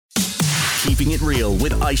Keeping It Real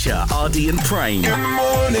with Aisha, Ardy and Prane. Good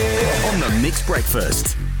morning. On the Mixed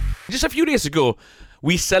Breakfast. Just a few days ago,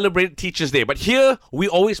 we celebrated Teachers' Day. But here, we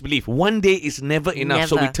always believe one day is never enough.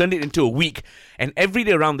 So we turned it into a week. And every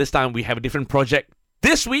day around this time, we have a different project.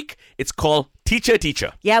 This week, it's called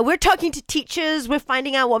Teacher. Yeah, we're talking to teachers. We're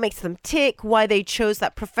finding out what makes them tick, why they chose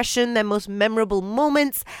that profession, their most memorable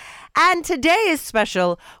moments. And today is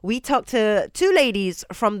special. We talked to two ladies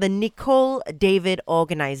from the Nicol David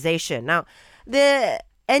Organisation. Now, the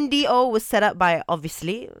NDO was set up by,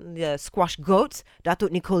 obviously, the squash goat,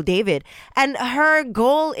 Datuk Nicol David. And her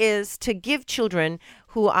goal is to give children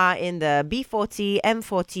who are in the B40,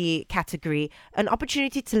 M40 category an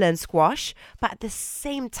opportunity to learn squash, but at the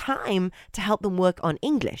same time to help them work on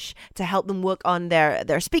English, to help them work on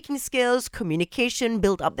their speaking skills, communication,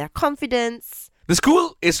 build up their confidence. The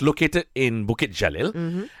school is located in Bukit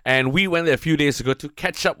Jalil, and we went there a few days ago to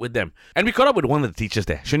catch up with them. And we caught up with one of the teachers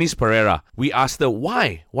there, Shanise Pereira. We asked her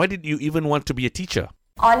why. Why did you even want to be a teacher?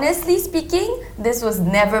 Honestly speaking, this was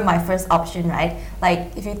never my first option, right?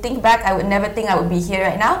 Like, if you think back, I would never think I would be here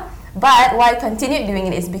right now. But why I continued doing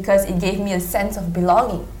it is because it gave me a sense of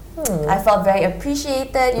belonging. I felt very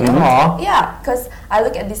appreciated, you know. Yeah, because I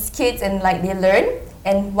look at these kids and like they learn,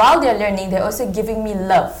 and while they're learning, they're also giving me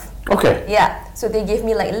love. Okay. Yeah, so they gave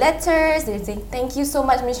me like letters. They say, thank you so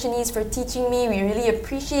much, Miss Shanise, for teaching me. We really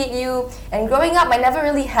appreciate you. And growing up, I never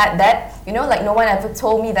really had that. You know, like no one ever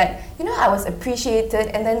told me that, you know, I was appreciated.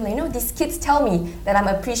 And then, you know, these kids tell me that I'm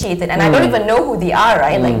appreciated. And I don't even know who they are,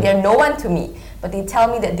 right? Like they're no one to me. But they tell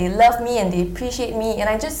me that they love me and they appreciate me. And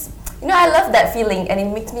I just, you know, I love that feeling, and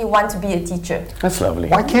it makes me want to be a teacher. That's lovely.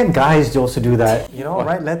 Why can't guys also do that? You know,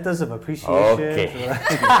 write letters of appreciation. Okay.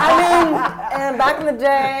 I mean, back in the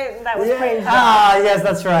day, that was crazy. Yes,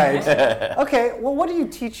 that's right. Okay, well, what do you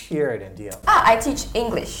teach here at NDO? I teach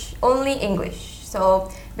English, only English.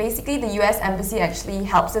 So basically, the US Embassy actually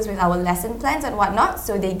helps us with our lesson plans and whatnot.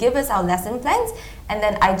 So they give us our lesson plans, and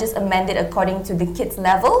then I just amend it according to the kids'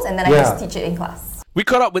 levels, and then I just teach it in class. We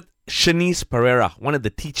caught up with Shanise Pereira, one of the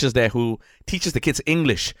teachers there who teaches the kids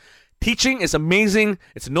English. Teaching is amazing.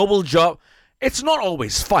 It's a noble job. It's not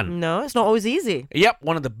always fun. No, it's not always easy. Yep,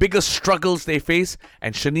 one of the biggest struggles they face,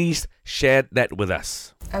 and Shanise shared that with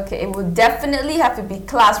us. Okay, it would definitely have to be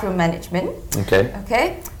classroom management.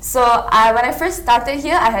 Okay. So when I first started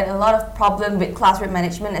here, I had a lot of problem with classroom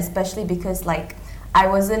management, especially because like I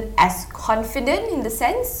wasn't as confident in the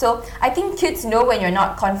sense. So I think kids know when you're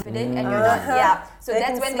not confident and you're not. So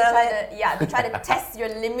that's when they try to test your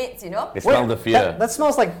limits, you know. They smell the fear. That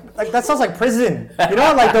smells like that sounds like prison. You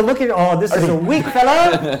know, like they're looking. Oh, this is a weak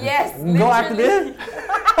fella. Yes. Go after this.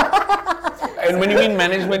 And when you mean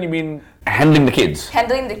management, you mean handling the kids?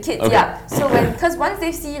 Handling the kids, yeah. So because once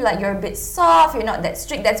they see like you're a bit soft, you're not that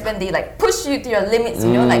strict, that's when they like push you to your limits,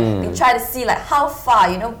 you know, like they try to see like how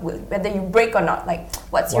far, you know, whether you break or not, like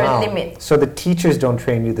what's your limit. So the teachers don't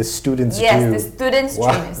train you, the students do. Yes, the students train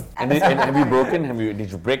us. And have you broken?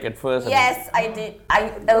 Did you break at first? Yes, I did.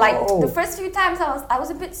 The first few times I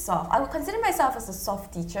was a bit soft. I would consider myself as a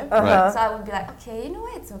soft teacher. So I would be like, okay, you know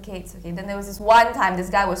what, it's okay. Then there was this one time,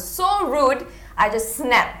 this guy was so rude, I just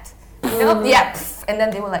snapped. You know, and then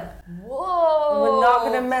they were like, whoa. We're not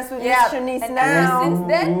going to mess with Miss Shanise now. And since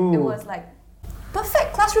then, it was like,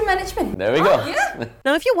 perfect classroom management. There we go. Yeah.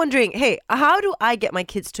 Now, if you're wondering, hey, how do I get my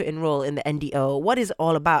kids to enroll in the NDO? What is it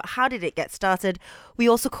all about? How did it get started? We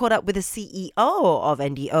also caught up with the CEO of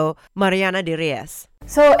NDO, Mariana De Reyes.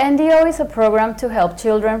 So NDO is a program to help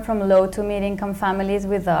children from low to mid-income families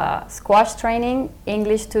with squash training,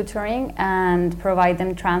 English tutoring, and provide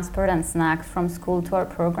them transport and snacks from school to our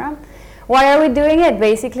program. Why are we doing it?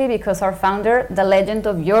 Basically because our founder, the legend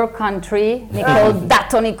of your country,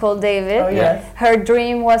 Datuk Nicol David, her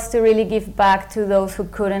dream was to really give back to those who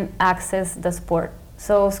couldn't access the sport.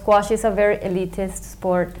 So squash is a very elitist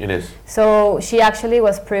sport. It is. So she actually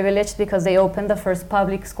was privileged because they opened the first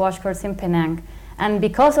public squash courts in Penang. And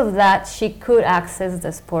because of that, she could access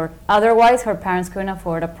the sport. Otherwise, her parents couldn't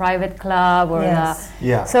afford a private club or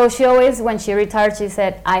So she always, when she retired, she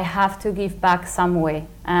said, I have to give back some way.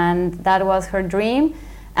 And that was her dream.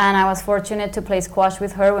 And I was fortunate to play squash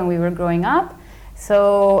with her when we were growing up.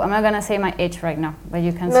 So I'm not going to say my age right now, but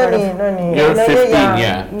you can No need. You're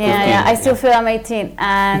 15, Yeah, I still feel I'm 18.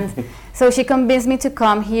 And so she convinced me to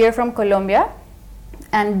come here from Colombia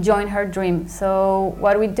and join her dream. So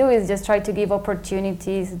what we do is just try to give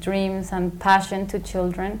opportunities, dreams, and passion to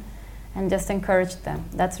children and just encourage them.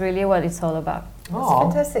 That's really what it's all about. That's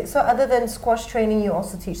fantastic. So other than squash training, you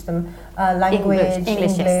also teach them language,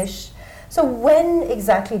 English. Yes. So when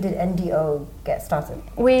exactly did NDO get started?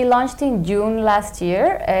 We launched in June last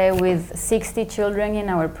year with 60 children in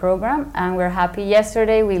our program, and we're happy.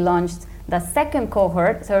 Yesterday we launched the second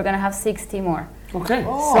cohort, so we're going to have 60 more. Okay.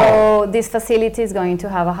 So this facility is going to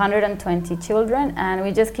have 120 children, and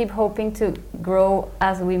we just keep hoping to grow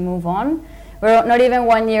as we move on. We're not even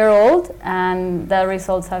 1 year old, and the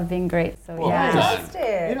results have been great. So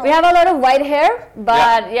Fantastic. we have a lot of white hair,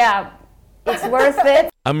 but it's worth it.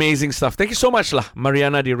 Amazing stuff. Thank you so much,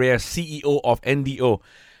 Mariana De Reyes, CEO of NDO.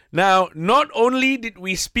 Now, not only did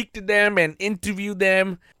we speak to them and interview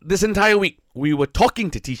them this entire week, we were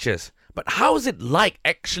talking to teachers. But how is it like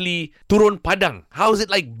actually turun padang? How is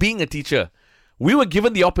it like being a teacher? We were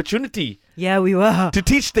given the opportunity. Yeah, we were. To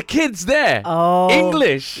teach the kids there.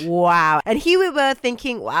 English. Wow. And here we were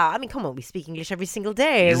thinking, wow, I mean, come on, we speak English every single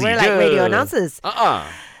day. Easy We're like radio announcers.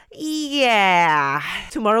 Yeah.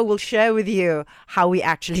 Tomorrow we'll share with you how we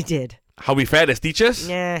actually did. How we fared as teachers?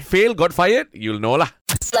 Yeah. Fail, got fired? You'll know lah.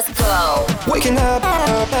 Let's go. Waking up.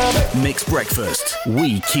 Mixed Breakfast.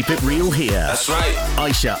 We keep it real here. That's right.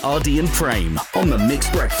 Aisha, Ardy and Prem on the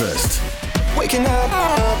Mixed Breakfast. Waking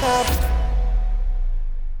up.